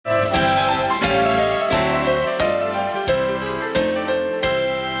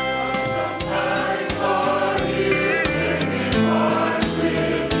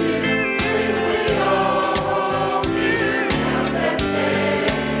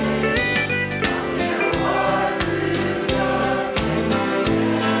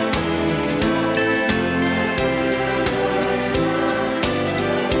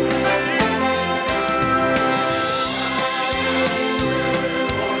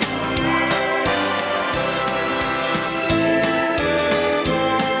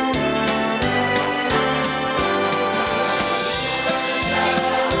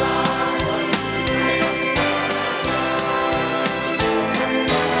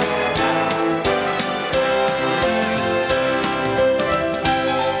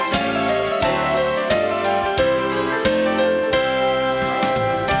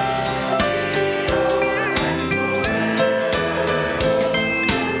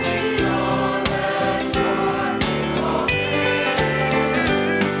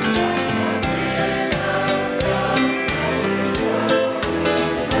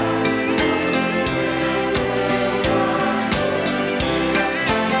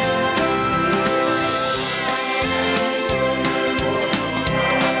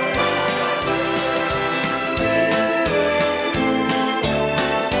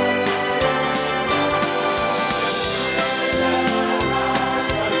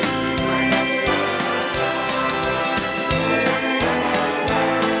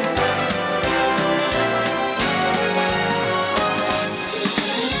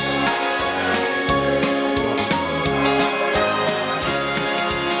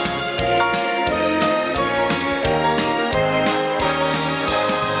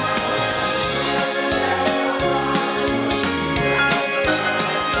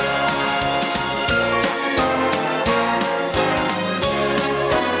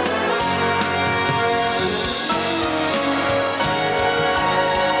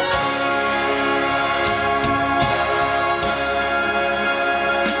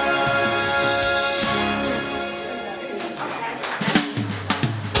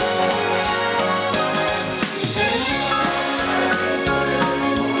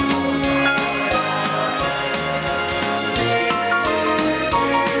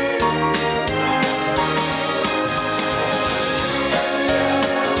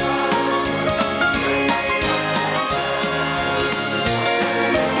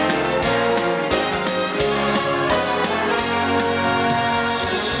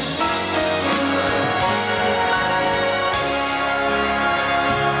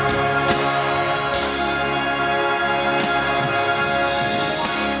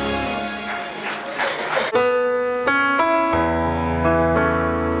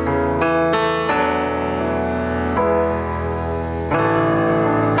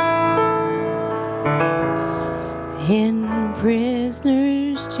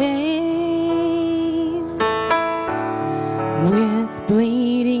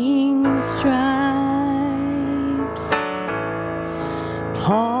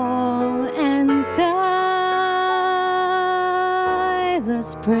Paul and Silas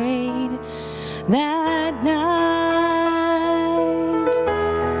prayed that night,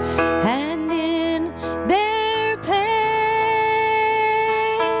 and in their pain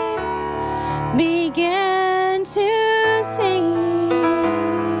began to sing.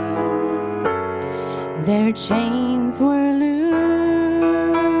 Their chains were loosed,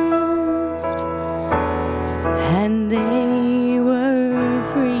 and they were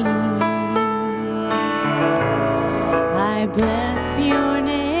free. I bless your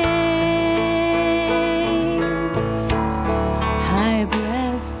name. I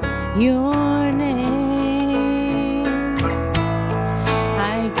bless your name.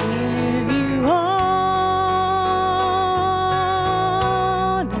 I give you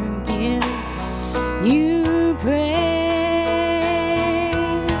honor, give you praise.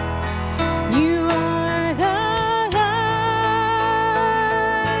 You are the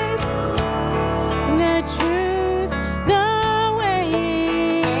light, the truth, the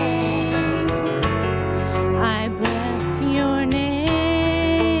way. I bless your name.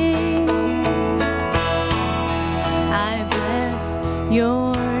 I bless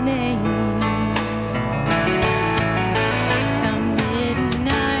your name. Some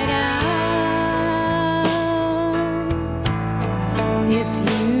midnight hour, if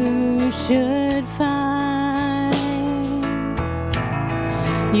you should find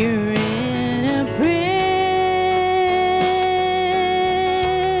you're in a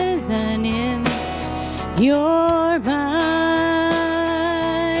prison in your mind,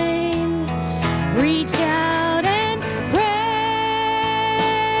 reach out and praise,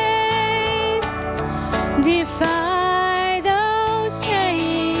 defy those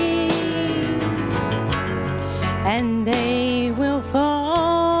chains, and they will fall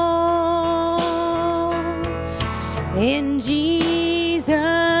in Jesus'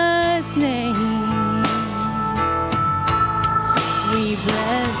 name. We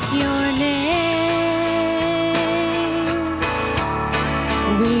bless your name.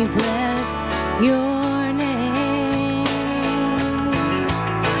 We bless your name.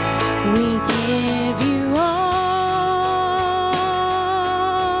 We give you honor,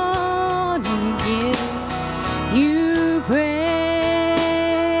 give you praise.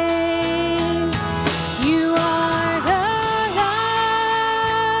 You are the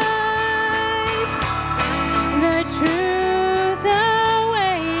light, the truth, the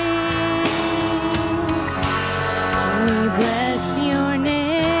way. We bless your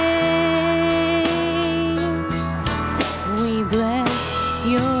name. We bless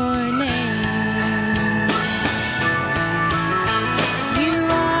your name. You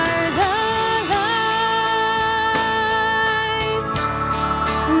are the light,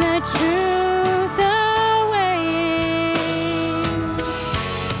 the truth, the way.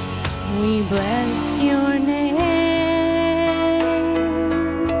 We bless your name.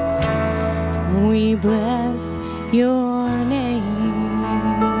 We bless your name.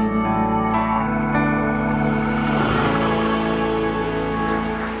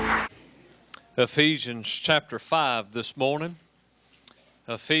 Ephesians chapter 5 this morning.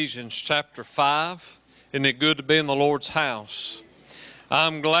 Ephesians chapter 5. Isn't it good to be in the Lord's house?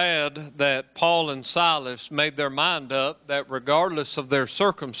 I'm glad that Paul and Silas made their mind up that regardless of their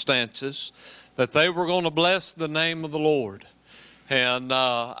circumstances, that they were going to bless the name of the Lord. And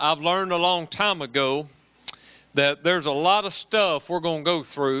I've learned a long time ago that there's a lot of stuff we're going to go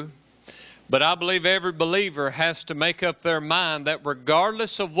through, but I believe every believer has to make up their mind that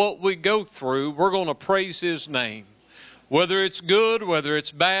regardless of what we go through, we're going to praise His name. Whether it's good, whether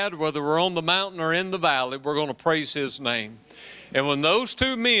it's bad, whether we're on the mountain or in the valley, we're going to praise His name. And when those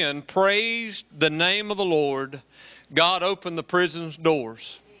two men praised the name of the Lord, God opened the prison's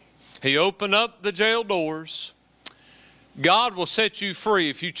doors. He opened up the jail doors. God will set you free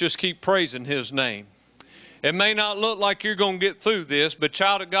if you just keep praising His name. It may not look like you're going to get through this, but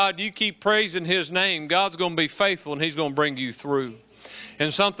child of God, you keep praising His name, God's going to be faithful and He's going to bring you through.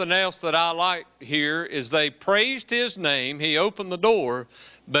 And something else that I like here is they praised His name. He opened the door,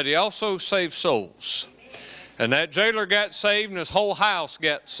 but He also saved souls. And that jailer got saved and his whole house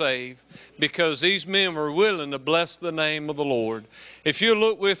got saved because these men were willing to bless the name of the Lord. If you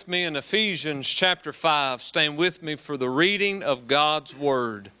look with me in Ephesians chapter 5, stand with me for the reading of God's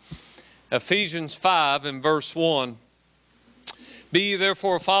Word. Ephesians 5 and verse 1. Be ye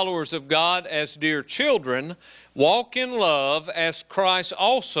therefore followers of God as dear children, walk in love as Christ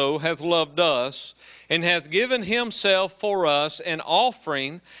also hath loved us, and hath given Himself for us an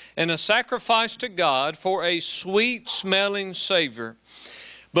offering and a sacrifice to God for a sweet-smelling savor.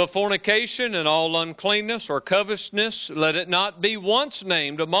 But fornication and all uncleanness or covetousness, let it not be once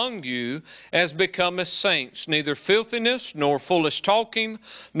named among you as becometh saints, neither filthiness, nor foolish talking,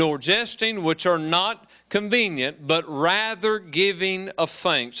 nor jesting, which are not convenient, but rather giving of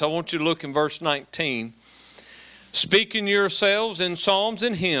thanks. I want you to look in verse 19. Speaking yourselves in psalms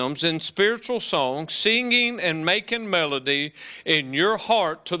and hymns and spiritual songs, singing and making melody in your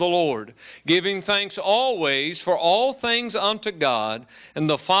heart to the Lord, giving thanks always for all things unto God and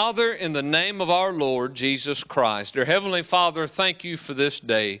the Father in the name of our Lord Jesus Christ. Dear Heavenly Father, thank you for this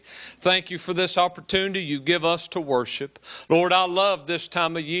day. Thank you for this opportunity you give us to worship. Lord, I love this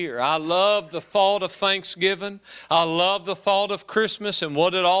time of year. I love the thought of Thanksgiving. I love the thought of Christmas and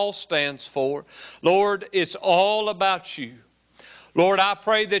what it all stands for. Lord, it's all about you. Lord, I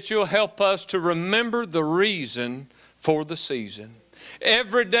pray that you'll help us to remember the reason for the season.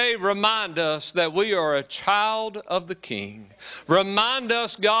 Every day remind us that we are a child of the King. Remind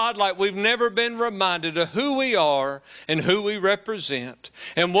us, God, like we've never been reminded of who we are and who we represent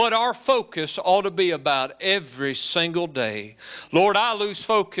and what our focus ought to be about every single day. Lord, I lose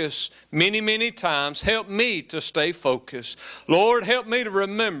focus many, many times. Help me to stay focused. Lord, help me to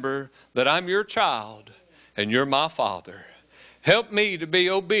remember that I'm your child and you're my Father. Help me to be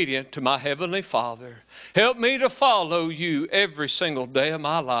obedient to my Heavenly Father. Help me to follow you every single day of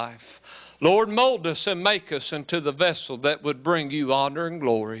my life. Lord, mold us and make us into the vessel that would bring you honor and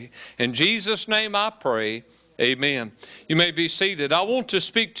glory. In Jesus' name I pray, amen. You may be seated. I want to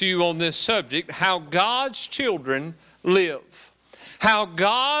speak to you on this subject, how God's children live. How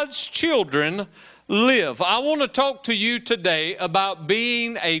God's children live. I want to talk to you today about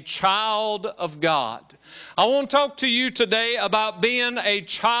being a child of God. I want to talk to you today about being a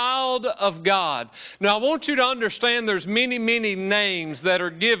child of God. Now, I want you to understand there's many, many names that are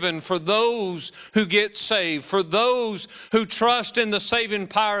given for those who get saved, for those who trust in the saving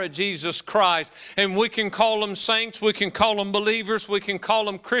power of Jesus Christ. And we can call them saints, we can call them believers, we can call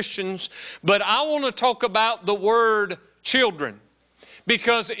them Christians. But I want to talk about the word children.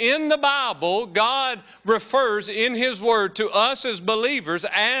 Because in the Bible, God refers in His Word to us as believers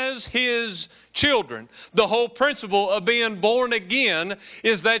as His children. The whole principle of being born again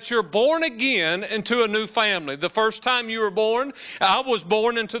is that you're born again into a new family. The first time you were born, I was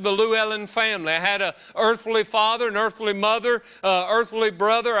born into the Llewellyn family. I had an earthly father, an earthly mother, earthly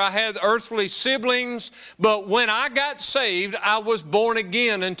brother. I had earthly siblings. But when I got saved, I was born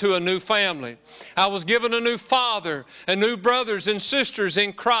again into a new family. I was given a new father and new brothers and sisters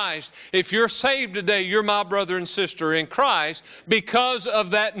in Christ. If you're saved today, you're my brother and sister in Christ because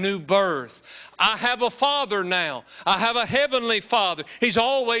of that new birth. I have a father now. I have a heavenly Father. He's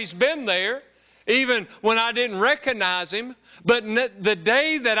always been there, even when I didn't recognize Him. But the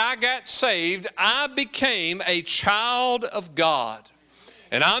day that I got saved, I became a child of God.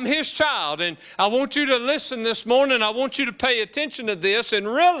 And I'm His child. And I want you to listen this morning. I want you to pay attention to this and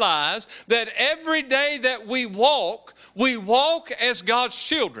realize that every day that we walk as God's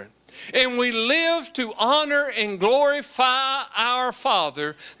children. And we live to honor and glorify our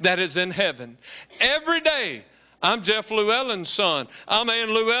Father that is in heaven. Every day, I'm Jeff Llewellyn's son. I'm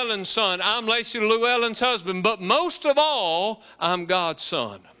Ann Llewellyn's son. I'm Lacey Llewellyn's husband. But most of all, I'm God's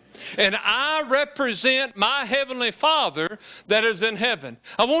son. And I represent my Heavenly Father that is in heaven.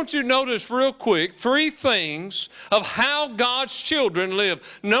 I want you to notice real quick 3 things of how God's children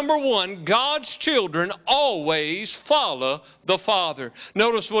live. Number 1, God's children always follow the Father.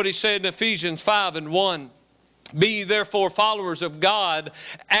 Notice what He said in Ephesians 5:1. Be ye therefore followers of God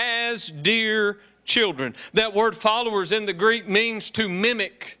as dear children. That word followers in the Greek means to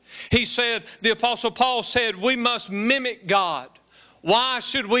mimic. He said, the Apostle Paul said, we must mimic God. Why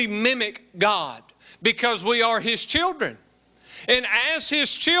should we mimic God? Because we are His children. And as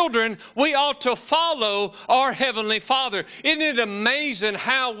His children, we ought to follow our Heavenly Father. Isn't it amazing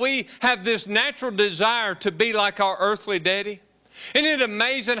how we have this natural desire to be like our earthly daddy? Isn't it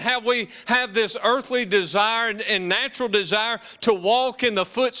amazing how we have this earthly desire and natural desire to walk in the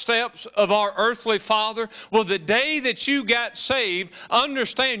footsteps of our earthly Father? Well, the day that you got saved,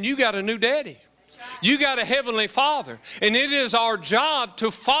 understand you got a new daddy. You got a Heavenly Father, and it is our job to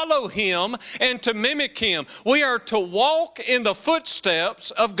follow Him and to mimic Him. We are to walk in the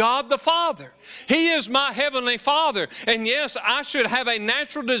footsteps of God the Father. He is my Heavenly Father, and yes, I should have a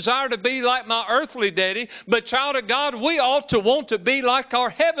natural desire to be like my earthly daddy, but child of God, we ought to want to be like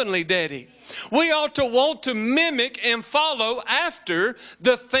our Heavenly Daddy. We ought to want to mimic and follow after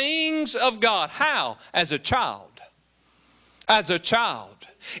the things of God. How? As a child. As a child.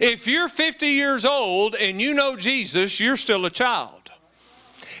 If you're 50 years old and you know Jesus, you're still a child.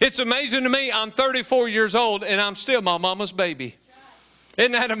 It's amazing to me, I'm 34 years old and I'm still my mama's baby.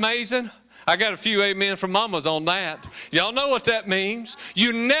 Isn't that amazing? I got a few amen from mamas on that. Y'all know what that means.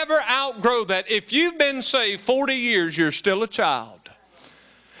 You never outgrow that. If you've been saved 40 years, you're still a child.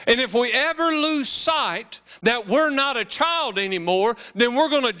 And if we ever lose sight that we're not a child anymore, then we're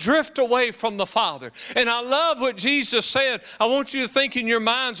going to drift away from the Father. And I love what Jesus said. I want you to think in your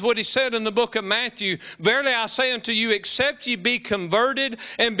minds what He said in the book of Matthew. Verily I say unto you, except ye be converted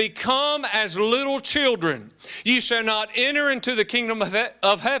and become as little children, ye shall not enter into the kingdom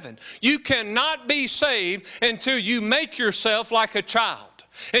of heaven. You cannot be saved until you make yourself like a child.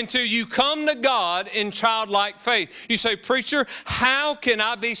 Until you come to God in childlike faith. You say, preacher, how can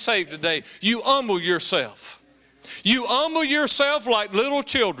I be saved today? You humble yourself. You humble yourself like little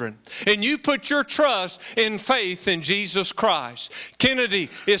children, and you put your trust in faith in Jesus Christ. Kennedy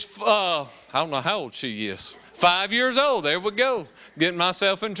is, I don't know how old she is. 5 years old. There we go. Getting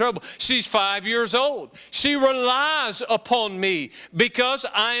myself in trouble. She's 5 years old. She relies upon me because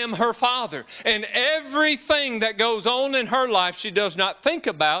I am her father. And everything that goes on in her life she does not think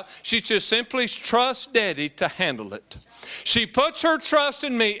about. She just simply trusts Daddy to handle it. She puts her trust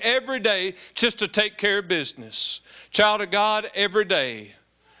in me every day just to take care of business. Child of God, every day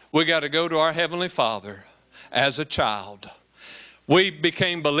we got to go to our Heavenly Father as a child. We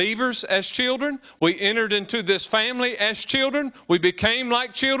became believers as children. We entered into this family as children. We became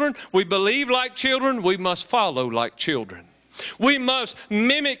like children. We believe like children. We must follow like children. We must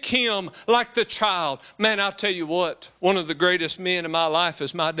mimic Him like the child. Man, I'll tell you what, one of the greatest men in my life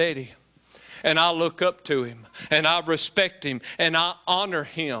is my daddy. And I look up to him, and I respect him, and I honor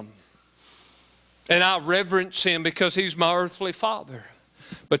him. And I reverence him because he's my earthly father.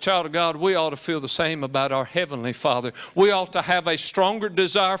 But child of God, we ought to feel the same about our Heavenly Father. We ought to have a stronger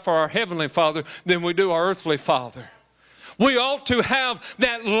desire for our Heavenly Father than we do our earthly Father. We ought to have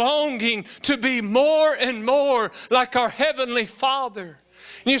that longing to be more and more like our Heavenly Father.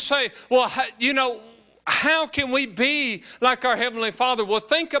 And you say, well, you know, how can we be like our Heavenly Father? Well,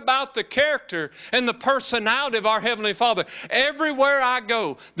 think about the character and the personality of our Heavenly Father. Everywhere I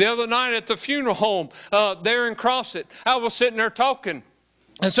go, the other night at the funeral home there in Crossett, I was sitting there talking.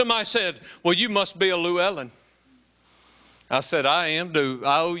 And somebody said, well, you must be a Llewellyn. I said, I am. Do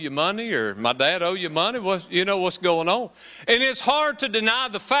I owe you money, or my dad owe you money? You know what's going on. And it's hard to deny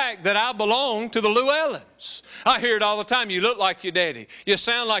the fact that I belong to the Llewellyns. I hear it all the time. You look like your daddy. You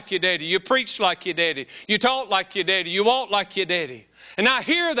sound like your daddy. You preach like your daddy. You talk like your daddy. You walk like your daddy. And I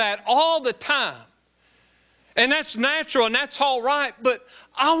hear that all the time. And that's natural and that's all right. But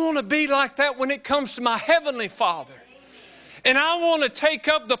I want to be like that when it comes to my Heavenly Father. And I want to take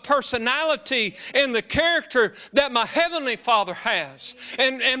up the personality and the character that my Heavenly Father has.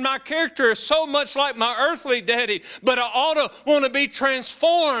 And my character is so much like my earthly daddy, but I ought to want to be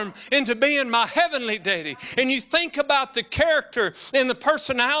transformed into being my Heavenly Daddy. And you think about the character and the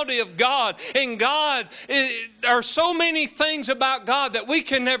personality of God. And God, there are so many things about God that we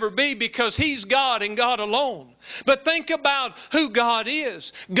can never be because He's God and God alone. But think about who God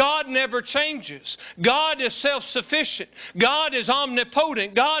is. God never changes. God is self-sufficient. God is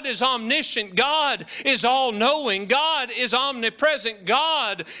omnipotent. God is omniscient. God is all-knowing. God is omnipresent.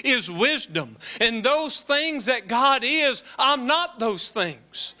 God is wisdom. And those things that God is, I'm not those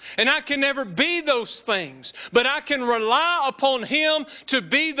things. And I can never be those things. But I can rely upon Him to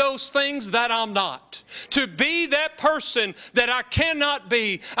be those things that I'm not. To be that person that I cannot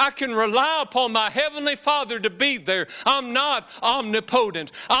be. I can rely upon my Heavenly Father to be there. I'm not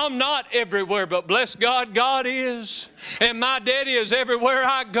omnipotent. I'm not everywhere, but bless God, God is. And my daddy is everywhere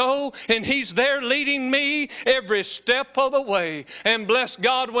I go, and He's there leading me every step of the way. And bless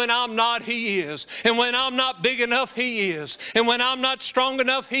God, when I'm not, He is. And when I'm not big enough, He is. And when I'm not strong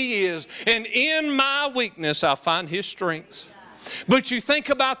enough, He is. And in my weakness, I find His strength. But you think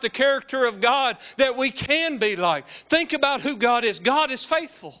about the character of God that we can be like. Think about who God is. God is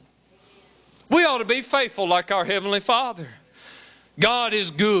faithful. We ought to be faithful like our Heavenly Father. God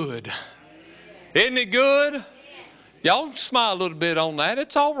is good. Isn't He good? Y'all smile a little bit on that.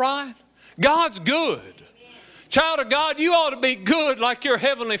 It's all right. God's good. Child of God, you ought to be good like your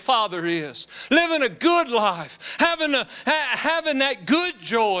Heavenly Father is. Living a good life. Having that good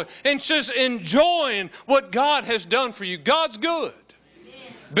joy. And just enjoying what God has done for you. God's good.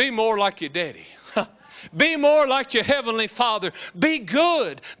 Be more like your daddy. Be more like your Heavenly Father. Be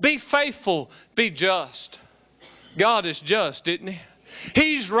good. Be faithful. Be just. God is just, isn't He?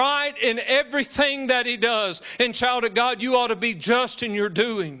 He's right in everything that He does. And child of God, you ought to be just in your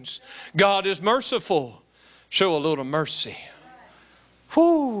doings. God is merciful. Show a little mercy.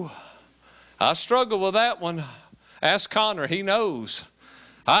 Whew. I struggle with that one. Ask Connor. He knows.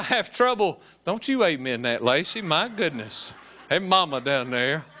 I have trouble. Don't you amen that, Lacey? My goodness. Hey, mama down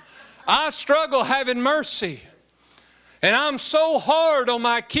there. I struggle having mercy. And I'm so hard on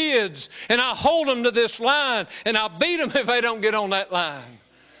my kids, and I hold them to this line, and I beat them if they don't get on that line.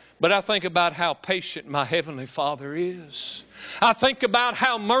 But I think about how patient my Heavenly Father is. I think about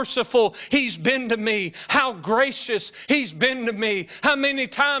how merciful He's been to me, how gracious He's been to me, how many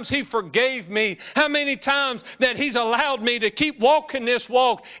times He forgave me, how many times that He's allowed me to keep walking this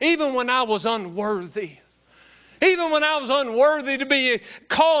walk, even when I was unworthy. Even when I was unworthy to be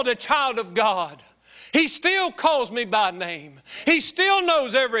called a child of God. He still calls me by name. He still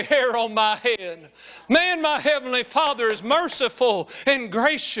knows every hair on my head. Man, my Heavenly Father is merciful and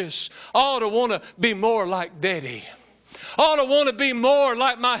gracious. I ought to want to be more like Daddy. I ought to want to be more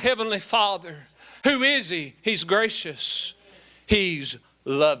like my Heavenly Father. Who is He? He's gracious. He's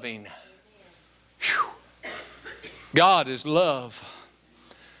loving. Whew. God is love.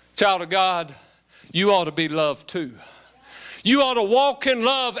 Child of God, you ought to be loved too. You ought to walk in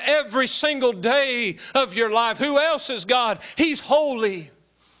love every single day of your life. Who else is God? He's holy.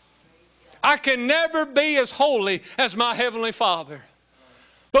 I can never be as holy as my Heavenly Father.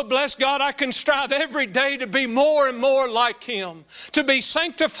 But bless God, I can strive every day to be more and more like Him, to be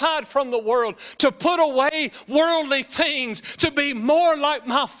sanctified from the world, to put away worldly things, to be more like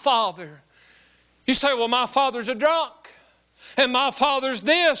my Father. You say, well, my father's a drunk. And my father's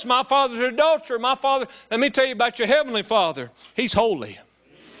this, my father's an adulterer, my father. Let me tell you about your Heavenly Father. He's holy.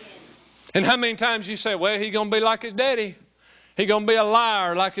 And how many times you say, well, he's going to be like his daddy. He's going to be a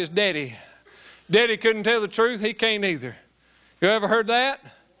liar like his daddy. Daddy couldn't tell the truth. He can't either. You ever heard that?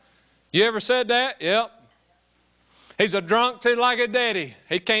 You ever said that? Yep. He's a drunk just like his daddy.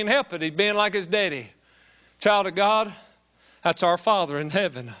 He can't help it. He's being like his daddy. Child of God, that's our Father in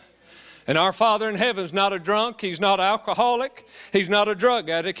heaven. And our Father in heaven is not a drunk. He's not an alcoholic. He's not a drug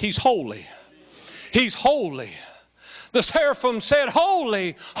addict. He's holy. He's holy. The seraphim said,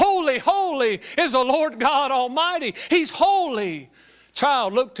 holy, holy, holy is the Lord God Almighty. He's holy.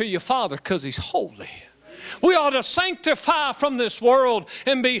 Child, look to your Father because He's holy. We ought to sanctify from this world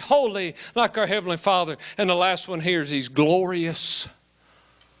and be holy like our Heavenly Father. And the last one here is He's glorious.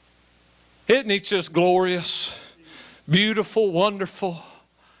 Isn't He just glorious? Beautiful, wonderful.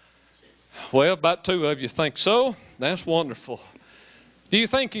 Well, about two of you think so. That's wonderful. Do you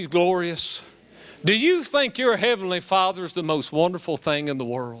think He's glorious? Do you think your Heavenly Father is the most wonderful thing in the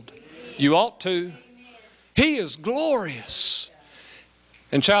world? You ought to. He is glorious.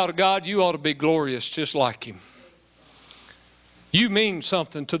 And child of God, you ought to be glorious just like Him. You mean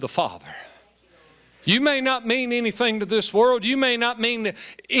something to the Father. You may not mean anything to this world. You may not mean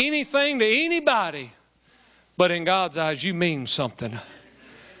anything to anybody. But in God's eyes, you mean something.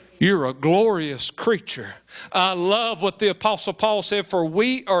 You're a glorious creature. I love what the Apostle Paul said, for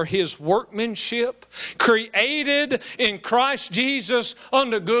we are His workmanship, created in Christ Jesus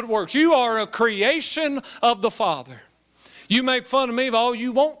unto good works. You are a creation of the Father. You make fun of me all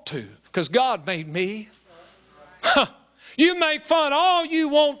you want to, because God made me. You make fun all you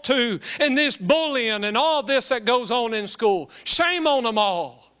want to, and this bullying and all this that goes on in school. Shame on them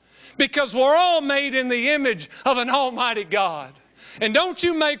all, because we're all made in the image of an almighty God. And don't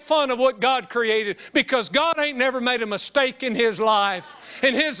you make fun of what God created, because God ain't never made a mistake in His life.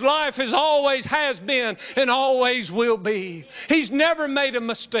 And His life always has been and always will be. He's never made a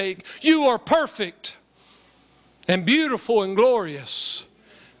mistake. You are perfect and beautiful and glorious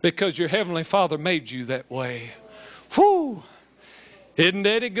because your Heavenly Father made you that way. Whew! Isn't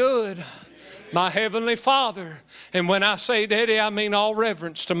Daddy good? My Heavenly Father. And when I say Daddy, I mean all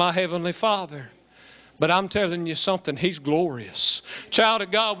reverence to my Heavenly Father. But I'm telling you something, He's glorious. Child of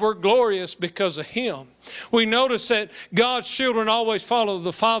God, we're glorious because of Him. We notice that God's children always follow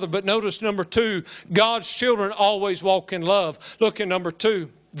the Father. But notice number 2, God's children always walk in love. Look at number 2,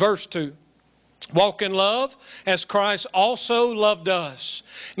 verse 2. Walk in love as Christ also loved us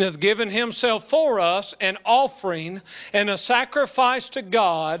and hath given Himself for us an offering and a sacrifice to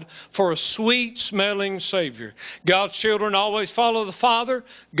God for a sweet smelling Savior. God's children always follow the Father.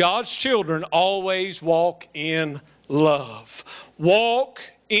 God's children always walk in love. Walk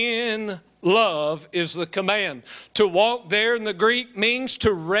in love is the command. To walk there in the Greek means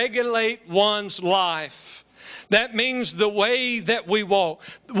to regulate one's life. That means the way that we walk,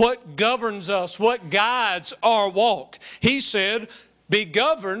 what governs us, what guides our walk. He said, be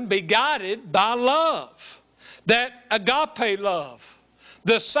governed, be guided by love. That agape love,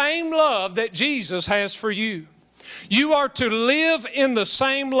 the same love that Jesus has for you. You are to live in the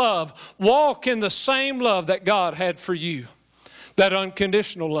same love, walk in the same love that God had for you. That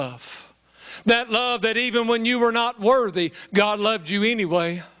unconditional love. That love that even when you were not worthy, God loved you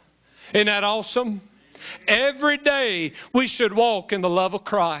anyway. Isn't that awesome? Every day we should walk in the love of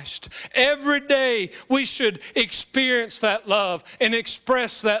Christ. Every day we should experience that love and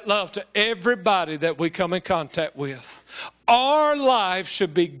express that love to everybody that we come in contact with. Our life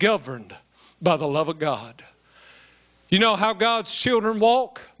should be governed by the love of God. You know how God's children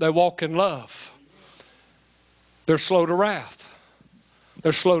walk? They walk in love. They're slow to wrath.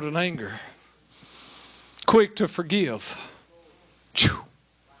 They're slow to anger. Quick to forgive.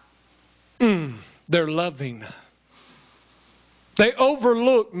 They're loving. They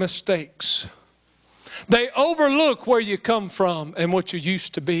overlook mistakes. They overlook where you come from and what you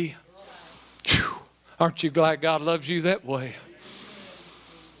used to be. Aren't you glad God loves you that way?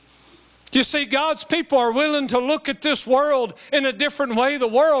 You see, God's people are willing to look at this world in a different way the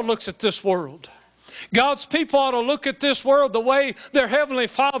world looks at this world. God's people ought to look at this world the way their Heavenly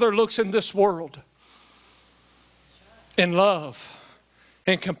Father looks in this world. In love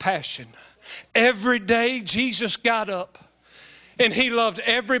and compassion. Every day Jesus got up and He loved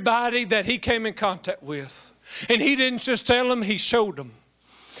everybody that He came in contact with. And He didn't just tell them, He showed them.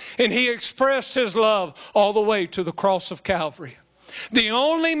 And He expressed His love all the way to the cross of Calvary. The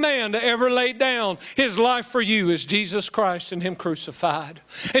only man to ever lay down His life for you is Jesus Christ and Him crucified.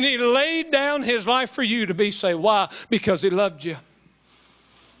 And He laid down His life for you to be saved. Why? Because He loved you.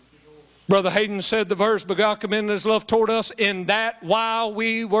 Brother Hayden said the verse, but God commended His love toward us in that while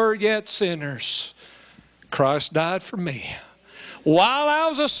we were yet sinners, Christ died for me. While I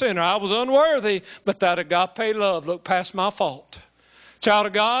was a sinner, I was unworthy, but that agape love looked past my fault. Child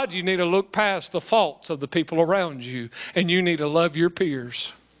of God, you need to look past the faults of the people around you, and you need to love your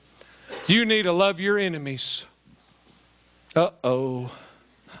peers. You need to love your enemies. Uh-oh.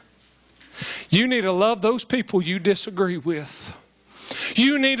 You need to love those people you disagree with.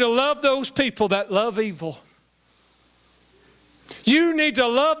 You need to love those people that love evil. You need to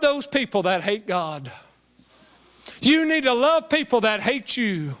love those people that hate God. You need to love people that hate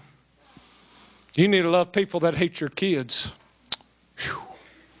you. You need to love people that hate your kids. Whew.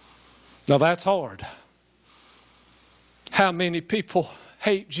 Now that's hard. How many people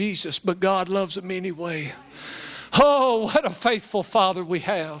hate Jesus, but God loves them anyway? Oh, what a faithful Father we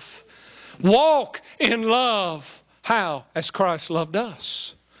have. Walk in love. How? As Christ loved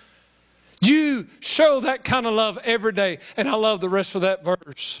us. You show that kind of love every day. And I love the rest of that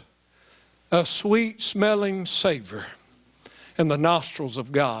verse. A sweet smelling savor in the nostrils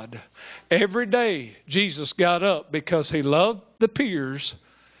of God. Every day Jesus got up because He loved the peers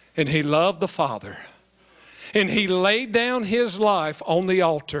and He loved the Father. And He laid down His life on the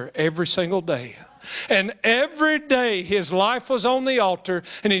altar every single day. And every day His life was on the altar.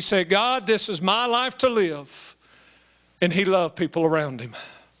 And He said, God, this is my life to live. And He loved people around Him.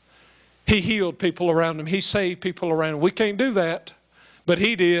 He healed people around Him. He saved people around Him. We can't do that, but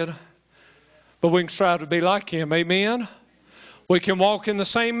He did. But we can strive to be like Him. Amen? We can walk in the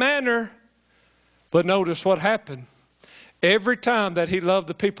same manner. But notice what happened. Every time that He loved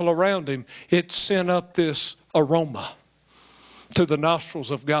the people around Him, it sent up this aroma to the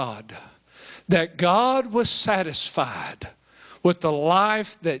nostrils of God. That God was satisfied with the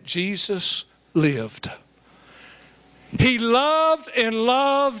life that Jesus lived. He loved and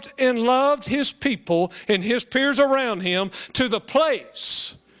loved and loved His people and His peers around Him to the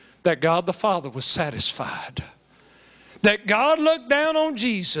place that God the Father was satisfied. That God looked down on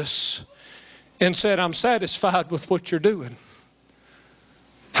Jesus and said, I'm satisfied with what you're doing.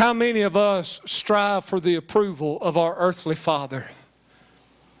 How many of us strive for the approval of our earthly Father?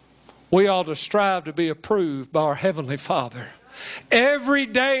 We ought to strive to be approved by our Heavenly Father. Every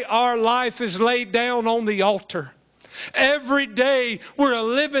day our life is laid down on the altar. Every day we're a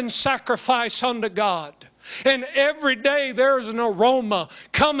living sacrifice unto God. And every day there's an aroma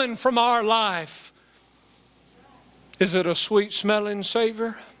coming from our life. Is it a sweet smelling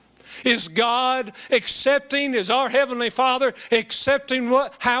savor? Is God accepting, is our Heavenly Father accepting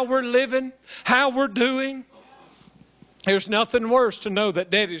how we're living, how we're doing? There's nothing worse to know that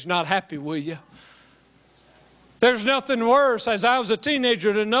Daddy's not happy with you. There's nothing worse as I was a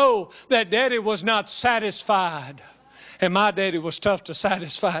teenager to know that Daddy was not satisfied. And my daddy was tough to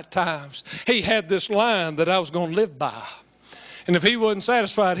satisfy at times. He had this line that I was going to live by. And if he wasn't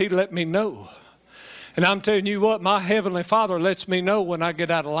satisfied, he'd let me know. And I'm telling you what, my Heavenly Father lets me know when I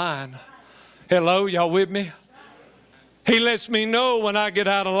get out of line. Hello, y'all with me? He lets me know when I get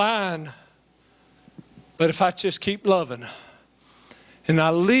out of line. But if I just keep loving, and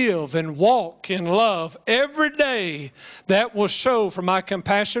I live and walk in love every day, that will show for my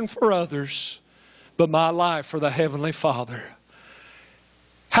compassion for others, but my life for the Heavenly Father.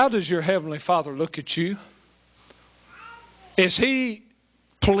 How does your Heavenly Father look at you? Is He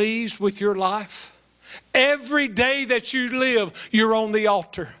pleased with your life? Every day that you live, you're on the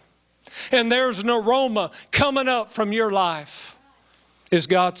altar. And there's an aroma coming up from your life. Is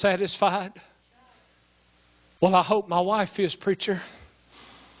God satisfied? Well, I hope my wife is, preacher.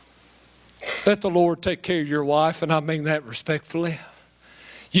 Let the Lord take care of your wife, and I mean that respectfully.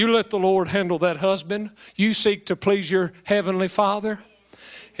 You let the Lord handle that husband. You seek to please your heavenly Father,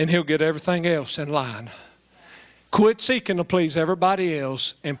 and He'll get everything else in line. Quit seeking to please everybody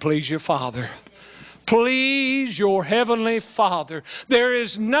else and please your Father. Please your heavenly Father. There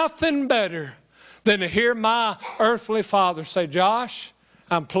is nothing better than to hear my earthly Father say, Josh,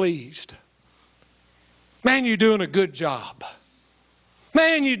 I'm pleased. Man, you're doing a good job.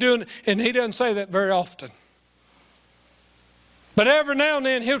 Man, you're doing, and He doesn't say that very often. But every now and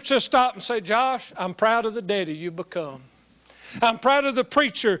then He'll just stop and say, Josh, I'm proud of the daddy you become. I'm proud of the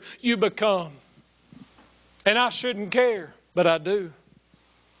preacher you become. And I shouldn't care, but I do.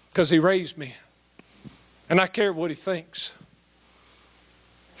 Because He raised me. And I care what He thinks.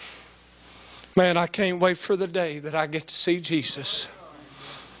 Man, I can't wait for the day that I get to see Jesus.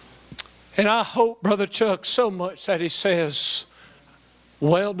 And I hope, Brother Chuck, so much that He says,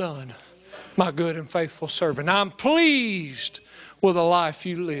 well done, my good and faithful servant. I'm pleased with the life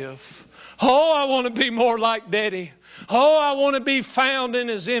you live. Oh, I want to be more like Daddy. Oh, I want to be found in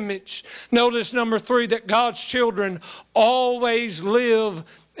His image. Notice number 3, that God's children always live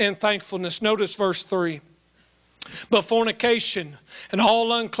in thankfulness. Notice verse 3. But fornication and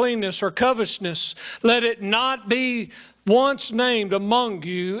all uncleanness or covetousness, let it not be once named among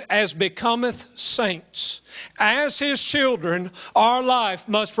you as becometh saints. As His children, our life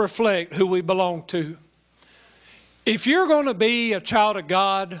must reflect who we belong to. If you're going to be a child of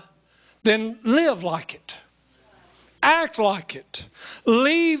God, then live like it. Act like it.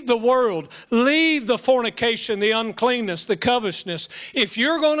 Leave the world. Leave the fornication, the uncleanness, the covetousness. If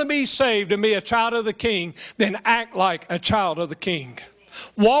you're going to be saved and be a child of the King, then act like a child of the King.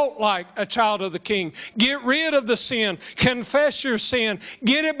 Walk like a child of the King. Get rid of the sin. Confess your sin.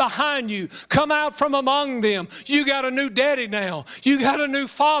 Get it behind you. Come out from among them. You got a new daddy now. You got a new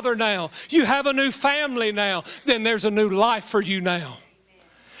father now. You have a new family now. Then there's a new life for you now.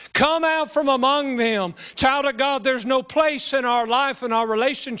 Come out from among them. Child of God, there's no place in our life and our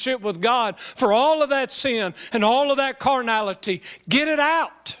relationship with God for all of that sin and all of that carnality. Get it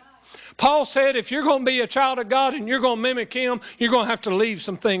out. Paul said if you're going to be a child of God and you're going to mimic Him, you're going to have to leave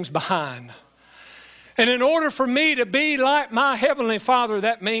some things behind. And in order for me to be like my Heavenly Father,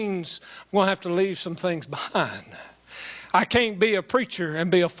 that means I'm going to have to leave some things behind. I can't be a preacher and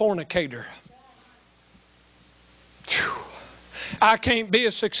be a fornicator. Whew. I can't be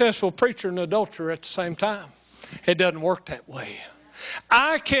a successful preacher and adulterer at the same time. It doesn't work that way.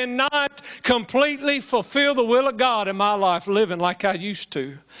 I cannot completely fulfill the will of God in my life living like I used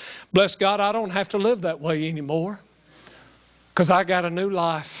to. Bless God, I don't have to live that way anymore. Because I got a new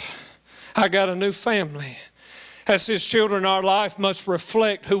life. I got a new family. As His children, our life must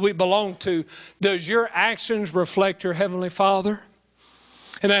reflect who we belong to. Does your actions reflect your Heavenly Father?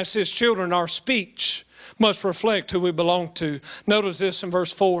 And as His children, our speech must reflect who we belong to. Notice this in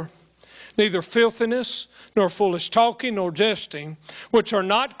verse 4. Neither filthiness, nor foolish talking, nor jesting, which are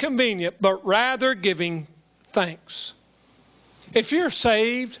not convenient, but rather giving thanks. If you're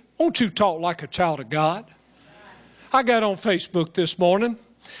saved, won't you talk like a child of God? I got on Facebook this morning,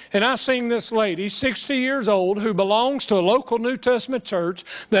 and I seen this lady, 60 years old, who belongs to a local New Testament church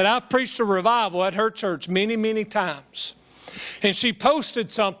that I've preached a revival at her church many, many times. And she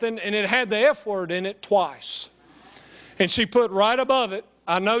posted something, and it had the F word in it twice. And she put right above it,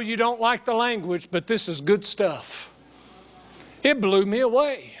 I know you don't like the language, but this is good stuff. It blew me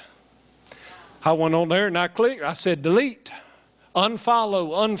away. I went on there and I clicked. I said, delete, unfollow,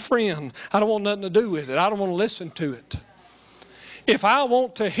 unfriend. I don't want nothing to do with it. I don't want to listen to it. If I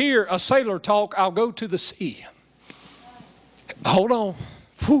want to hear a sailor talk, I'll go to the sea. Hold on.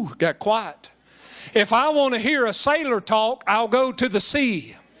 Whew, got quiet. If I want to hear a sailor talk, I'll go to the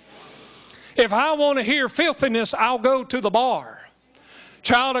sea. If I want to hear filthiness, I'll go to the bar.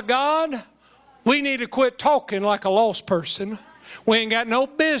 Child of God, we need to quit talking like a lost person. We ain't got no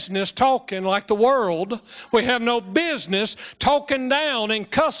business talking like the world. We have no business talking down and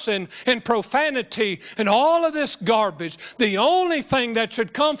cussing and profanity and all of this garbage. The only thing that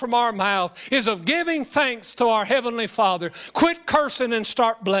should come from our mouth is of giving thanks to our Heavenly Father. Quit cursing and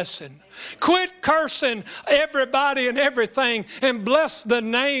start blessing. Quit cursing everybody and everything and bless the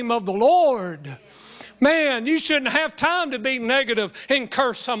name of the Lord. Man, you shouldn't have time to be negative and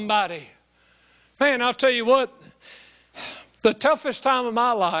curse somebody. Man, I'll tell you what. The toughest time of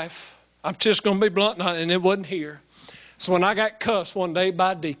my life, I'm just going to be blunt, and it wasn't here. So when I got cussed one day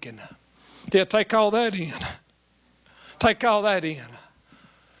by a deacon. Yeah, take all that in. Take all that in.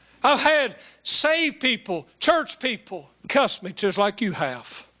 I've had saved people, church people, cuss me just like you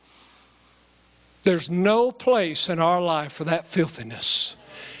have. There's no place in our life for that filthiness.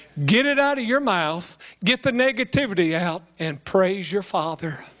 Get it out of your mouth, get the negativity out, and praise your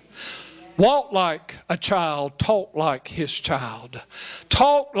Father. Walk like a child, talk like His child.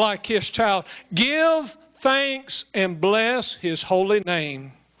 Talk like His child. Give thanks and bless His holy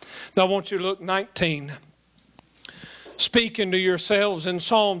name. Now I want you to look 19. Speaking to yourselves in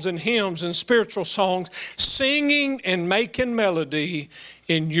psalms and hymns and spiritual songs, singing and making melody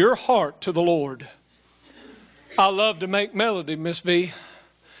in your heart to the Lord. I love to make melody, Miss V.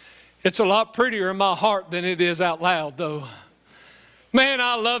 It's a lot prettier in my heart than it is out loud, though. Man,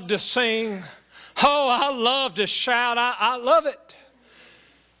 I love to sing. Oh, I love to shout. I love it.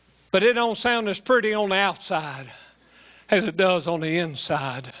 But it don't sound as pretty on the outside as it does on the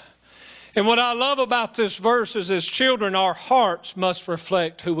inside. And what I love about this verse is, as children, our hearts must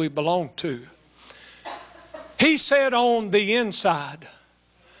reflect who we belong to. He said on the inside.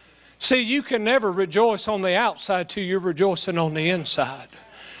 See, you can never rejoice on the outside till you're rejoicing on the inside.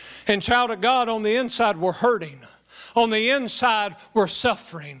 And child of God, on the inside we're hurting. On the inside we're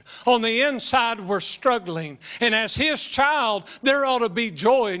suffering. On the inside we're struggling. And as His child, there ought to be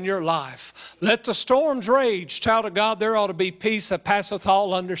joy in your life. Let the storms rage. Child of God, there ought to be peace that passeth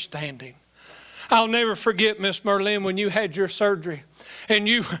all understanding. I'll never forget, Miss Merlin, when you had your surgery. And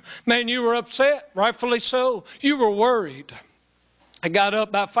you were upset, rightfully so. You were worried. I got up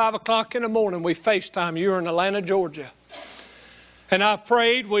about 5 o'clock in the morning. We FaceTime. You were in Atlanta, Georgia. And I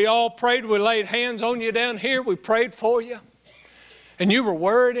prayed. We all prayed. We laid hands on you down here. We prayed for you. And you were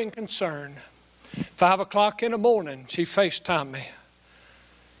worried and concerned. 5 o'clock in the morning, she FaceTimed me.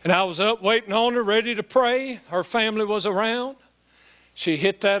 And I was up waiting on her, ready to pray. Her family was around. She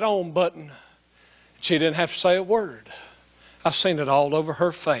hit that on button. She didn't have to say a word. I seen it all over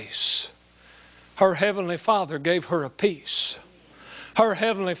her face. Her Heavenly Father gave her a peace. Her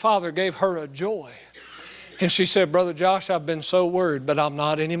Heavenly Father gave her a joy. And she said, Brother Josh, I've been so worried, but I'm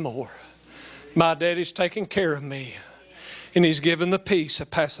not anymore. My daddy's taking care of me. And He's given the peace that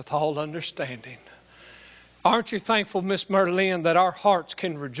passeth all understanding. Aren't you thankful, Miss Merlin, that our hearts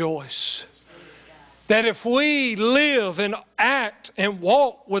can rejoice? That if we live and act and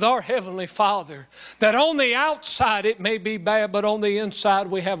walk with our Heavenly Father, that on the outside it may be bad, but on the inside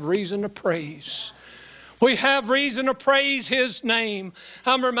we have reason to praise. We have reason to praise His name.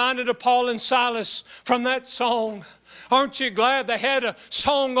 I'm reminded of Paul and Silas from that song. Aren't you glad they had a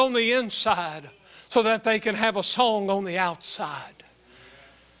song on the inside so that they can have a song on the outside?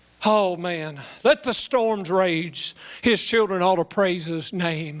 Oh man, let the storms rage. His children ought to praise His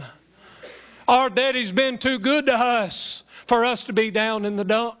name. Our daddy's been too good to us for us to be down in the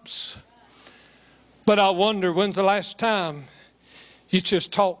dumps. But I wonder, when's the last time you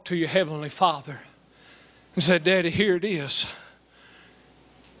just talked to your Heavenly Father and said, Daddy, here it is.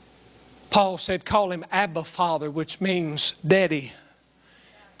 Paul said, call Him Abba Father, which means Daddy.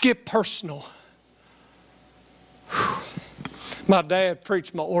 Get personal. Whew. My dad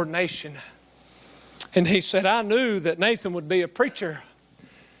preached my ordination. And he said, I knew that Nathan would be a preacher.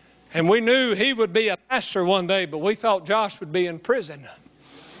 And we knew he would be a pastor one day, but we thought Josh would be in prison.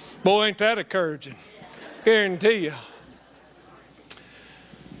 Boy, ain't that encouraging. Guarantee you.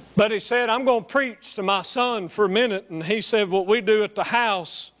 But he said, I'm going to preach to my son for a minute. And he said, what we do at the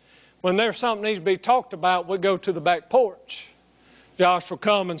house, when there's something needs to be talked about, we go to the back porch. Josh will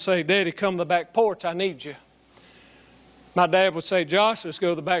come and say, Daddy, come to the back porch. I need you. My dad would say, Josh, let's go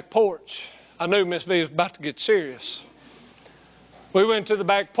to the back porch. I knew Miss V was about to get serious. We went to the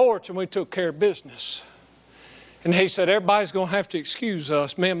back porch and we took care of business. And he said, everybody's going to have to excuse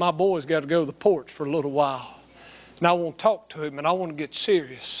us. Me and my boys got to go to the porch for a little while. And I want to talk to him and I want to get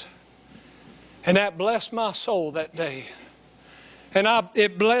serious. And that blessed my soul that day. And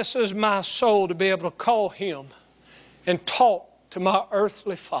it blesses my soul to be able to call him and talk to my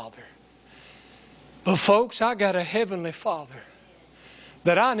earthly father. But folks, I got a heavenly Father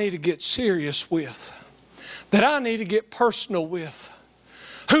that I need to get serious with, that I need to get personal with,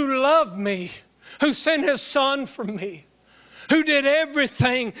 who loved me, who sent His Son for me, who did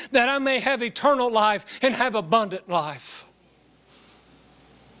everything that I may have eternal life and have abundant life.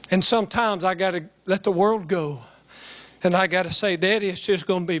 And sometimes I got to let the world go. And I got to say, Daddy, it's just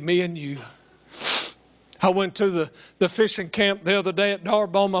going to be me and you. I went to the fishing camp the other day at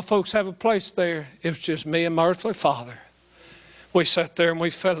Darball. My folks have a place there. It was just me and my earthly Father. We sat there and we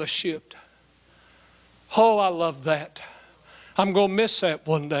fellowshipped. Oh, I love that. I'm going to miss that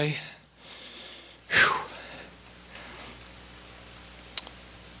one day. Whew.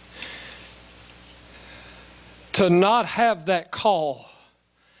 to not have that call,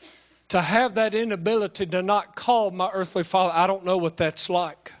 to have that inability to not call my earthly father. I don't know what that's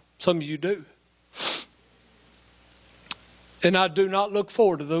like. Some of you do. And I do not look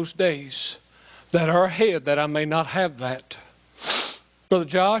forward to those days that are ahead that I may not have that. Brother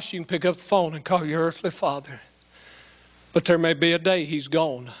Josh, you can pick up the phone and call your earthly father. But there may be a day he's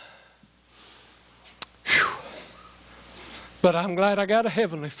gone. Whew. But I'm glad I got a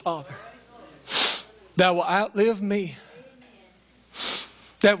heavenly Father that will outlive me,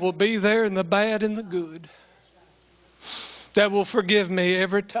 that will be there in the bad and the good, that will forgive me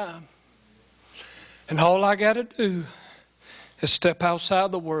every time. And all I got to do is step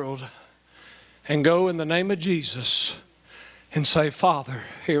outside the world and go in the name of Jesus and say, Father,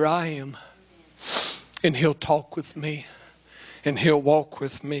 here I am. And He'll talk with me, and He'll walk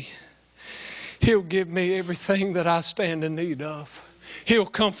with me. He'll give me everything that I stand in need of. He'll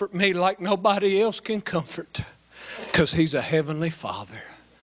comfort me like nobody else can comfort, because He's a heavenly Father.